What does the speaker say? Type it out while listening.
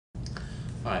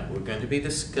All right, we're going to be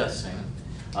discussing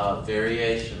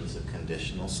variations of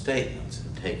conditional statements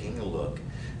and taking a look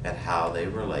at how they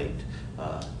relate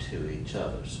to each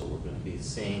other. So we're going to be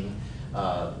seeing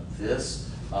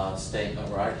this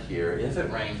statement right here. If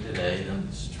it rained today, then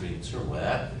the streets are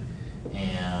wet.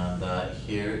 And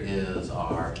here is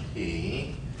our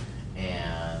P,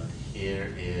 and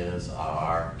here is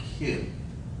our Q.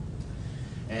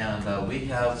 And we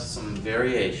have some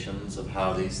variations of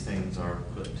how these things are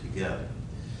put together.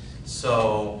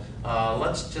 So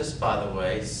let's just, by the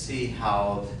way, see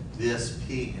how this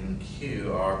P and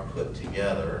Q are put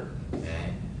together.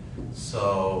 Okay.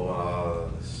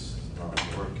 So this is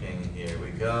not working. Here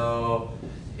we go.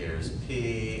 Here's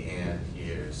P and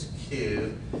here's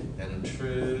Q. And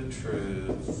true,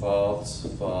 true, false,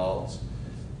 false,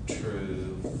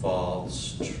 true,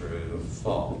 false, true,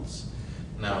 false.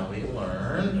 Now we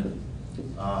learned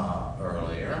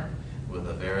earlier with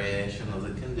a variation of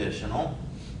the conditional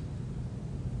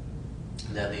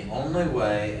that the only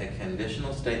way a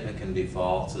conditional statement can be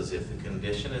false is if the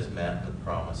condition is met and the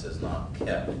promise is not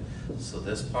kept. So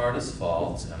this part is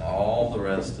false and all the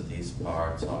rest of these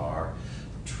parts are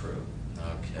true.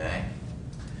 Okay?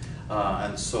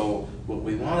 And so what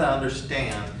we want to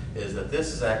understand is that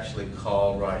this is actually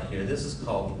called right here, this is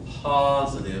called the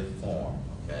positive form.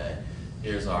 Okay?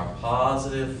 Here's our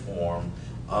positive form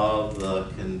of the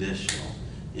conditional.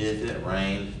 If it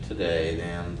rained today,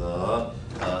 then the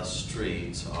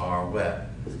streets are wet.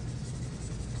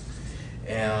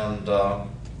 And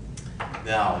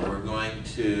now we're going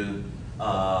to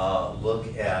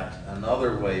look at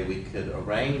another way we could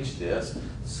arrange this.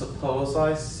 Suppose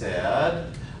I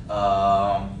said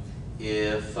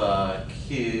if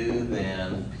Q,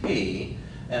 then P,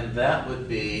 and that would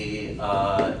be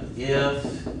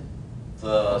if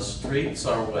the streets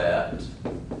are wet,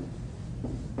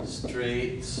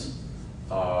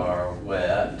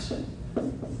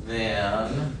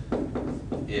 then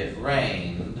it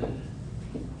rained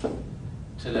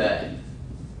today.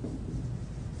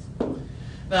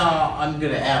 Now, I'm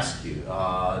going to ask you,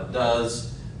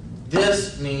 does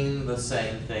this mean the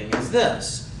same thing as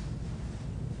this?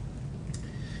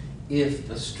 If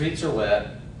the streets are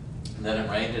wet, then it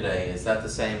rained today, is that the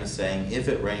same as saying if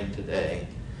it rained today,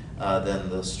 then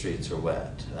the streets are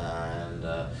wet? And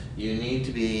you need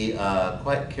to be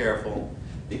quite careful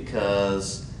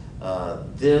because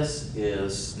this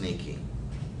is sneaky.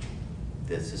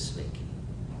 This is sneaky,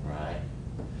 right?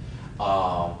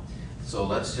 So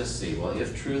let's just see. Well,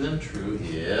 if true, then true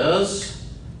is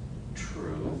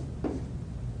true.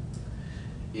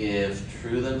 If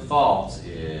true, then false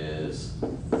is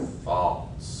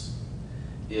false.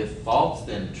 If false,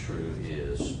 then true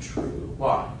is true.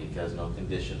 Why? Because no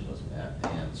condition was met,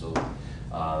 and so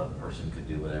the person could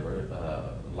do whatever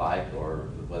like, or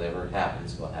whatever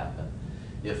happens will happen.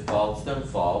 If false, then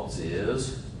false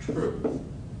is true.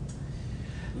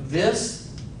 This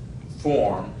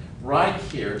form right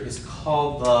here is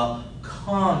called the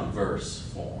converse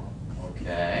form,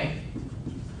 okay?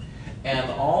 And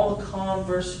all the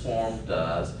converse form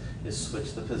does is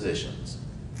switch the positions.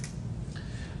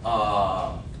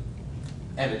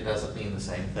 And it doesn't mean the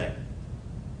same thing.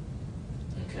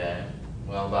 Okay?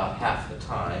 Well, about half the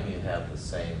time you have the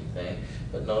same thing.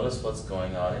 But notice what's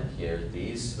going on in here.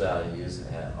 These values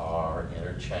are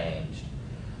interchanged.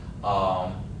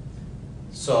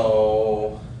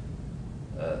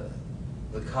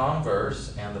 The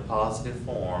converse and the positive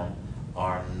form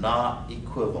are not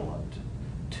equivalent.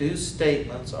 Two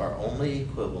statements are only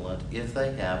equivalent if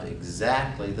they have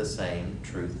exactly the same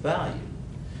truth value.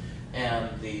 And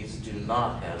these do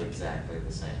not have exactly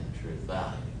the same truth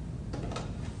value.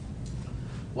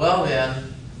 Well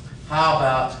then, how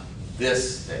about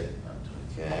this statement,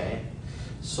 okay?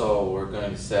 So we're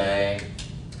going to say,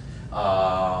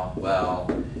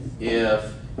 well,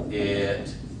 if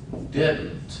it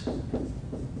didn't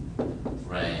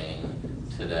rain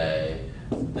today,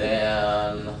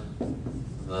 then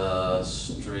the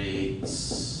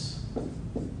streets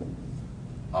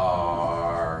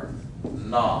are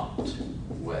not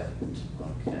wet,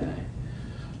 okay?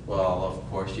 Well, of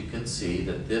course, you can see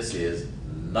that this is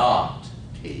not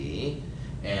P,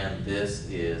 and this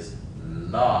is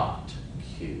not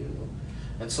Q.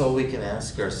 And so we can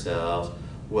ask ourselves,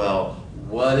 well,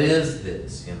 what is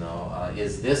this? You know,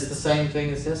 is this the same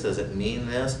thing as this? Does it mean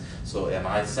this? So am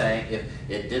I saying if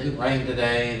it didn't rain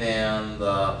today, then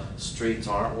the streets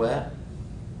aren't wet?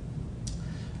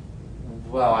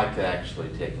 Well, I could actually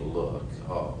take a look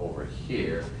over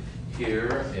here.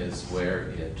 Here is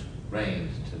where it rained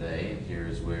today, and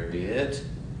here's where it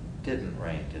didn't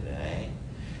rain today.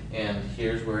 And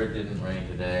here's where it didn't rain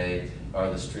today. Are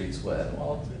the streets wet?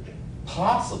 Well,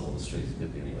 possible the streets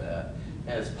could be wet,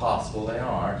 and it's possible they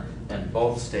aren't, and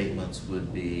both statements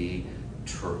would be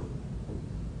true.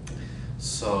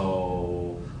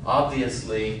 So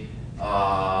obviously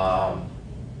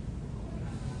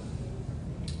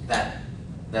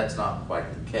that's not quite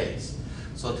the case.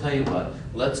 So I'll tell you what,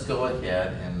 let's go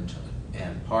ahead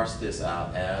and parse this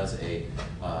out as a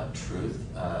truth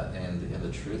in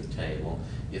the truth table.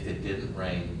 If it didn't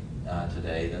rain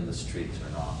today, then the streets are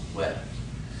not wet.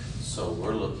 So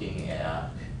we're looking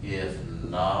at if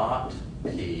not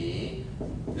P,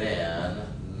 then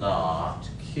not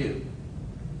Q.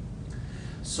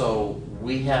 So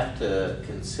we have to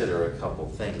consider a couple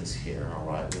things here, all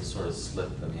right? We'll sort of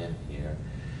slip them in here.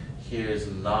 Here's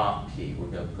not P. We're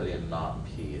going to put in not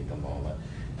P at the moment.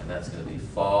 And that's going to be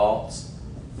false,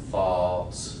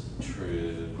 false,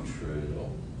 true, true.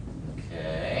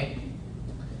 Okay?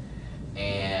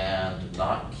 And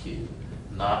not Q.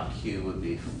 Not Q would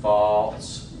be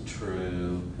false,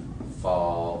 true,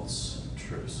 false,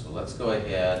 true. So let's go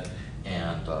ahead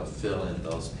and fill in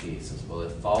those pieces. Well,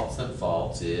 if false then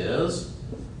false is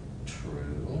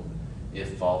true.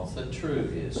 If false then true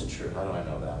is true. How do I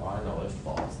know that? Well, I know if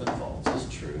false then false is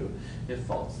true. If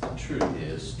false then true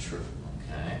is true.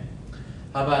 Okay?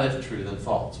 How about if true then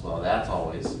false? Well, that's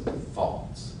always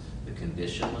false. The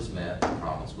condition was met, the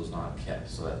promise was not kept,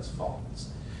 so that's false.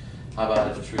 How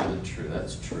about if true then true?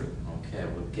 That's true. Okay,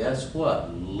 well, guess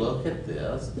what? Look at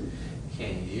this.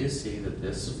 Can you see that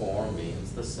this form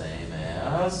means the same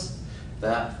as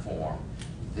that form?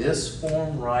 This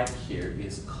form right here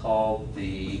is called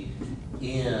the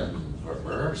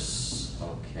inverse.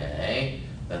 Okay,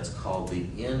 that's called the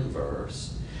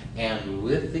inverse. And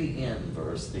with the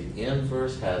inverse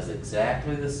has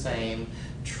exactly the same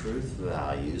truth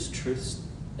values, truth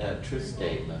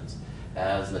statements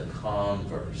as the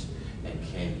converse. And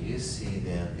can you see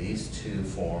then these two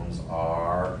forms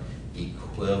are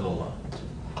equivalent?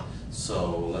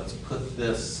 So let's put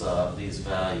this these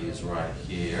values right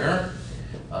here.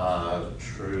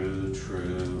 True,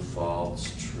 true, false,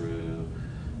 true,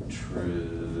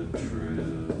 true,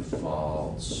 true,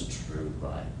 false, true,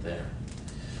 right there.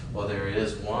 Well, there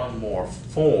is one more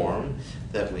form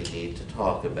that we need to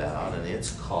talk about, and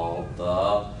it's called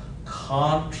the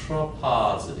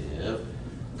contrapositive.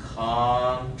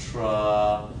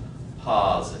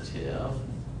 Contrapositive.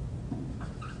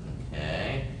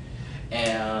 Okay.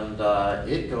 And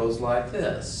it goes like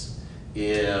this.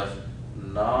 If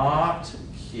not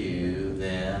Q,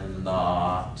 then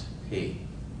not P.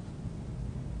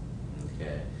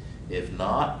 Okay. If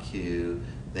not Q,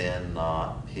 then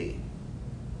not P.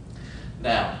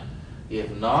 Now, if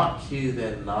not Q,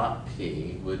 then not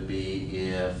P would be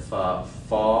if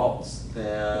false,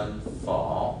 then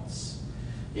false.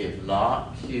 If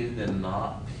not Q, then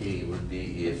not P would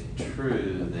be if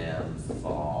true, then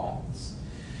false.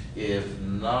 If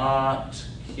not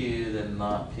Q, then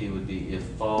not P would be if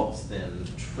false, then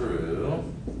true.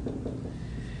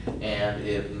 And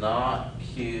if not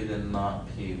Q, then not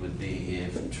P would be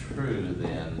if true,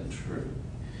 then true.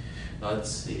 Now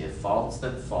let's see, if false,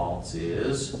 then false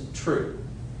is true.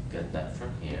 Get that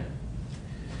from here.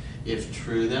 If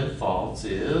true, then false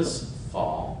is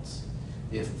false.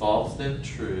 If false, then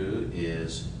true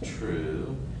is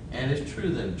true. And if true,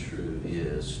 then true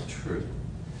is true.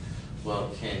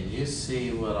 Well, can you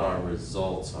see what our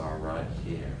results are right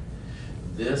here?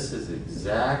 This is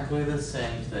exactly the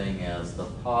same thing as the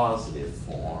positive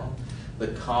form. The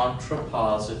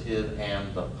contrapositive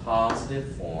and the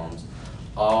positive forms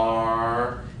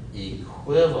are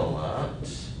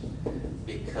equivalent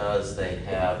because they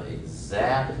have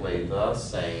exactly the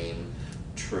same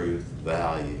truth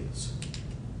values.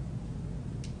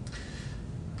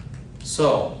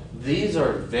 So, these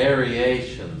are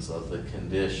variations of the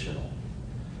conditional.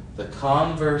 The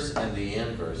converse and the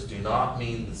inverse do not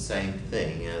mean the same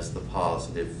thing as the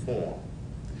positive form.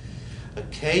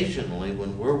 Occasionally,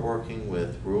 when we're working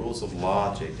with rules of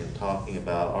logic and talking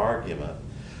about argument,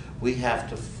 we have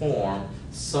to form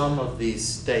some of these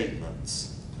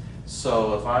statements.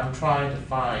 So if I'm trying to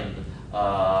find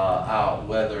out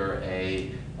whether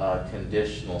a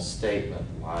conditional statement,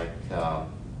 like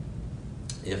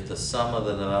if the sum of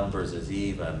the numbers is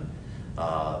even,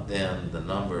 then the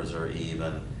numbers are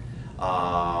even,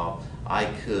 I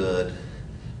could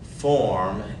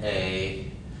form a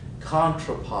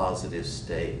contrapositive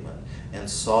statement and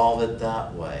solve it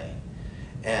that way.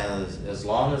 And as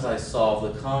long as I solve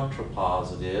the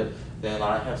contrapositive, then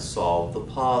I have solved the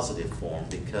positive form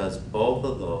because both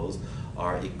of those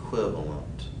are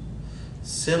equivalent.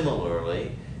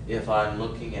 Similarly, if I'm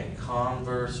looking at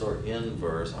converse or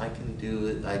inverse, I can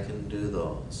do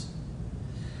those.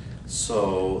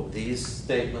 So these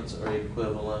statements are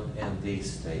equivalent and these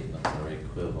statements are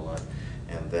equivalent,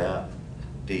 and that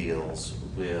deals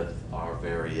with our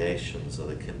variations of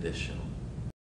the conditional.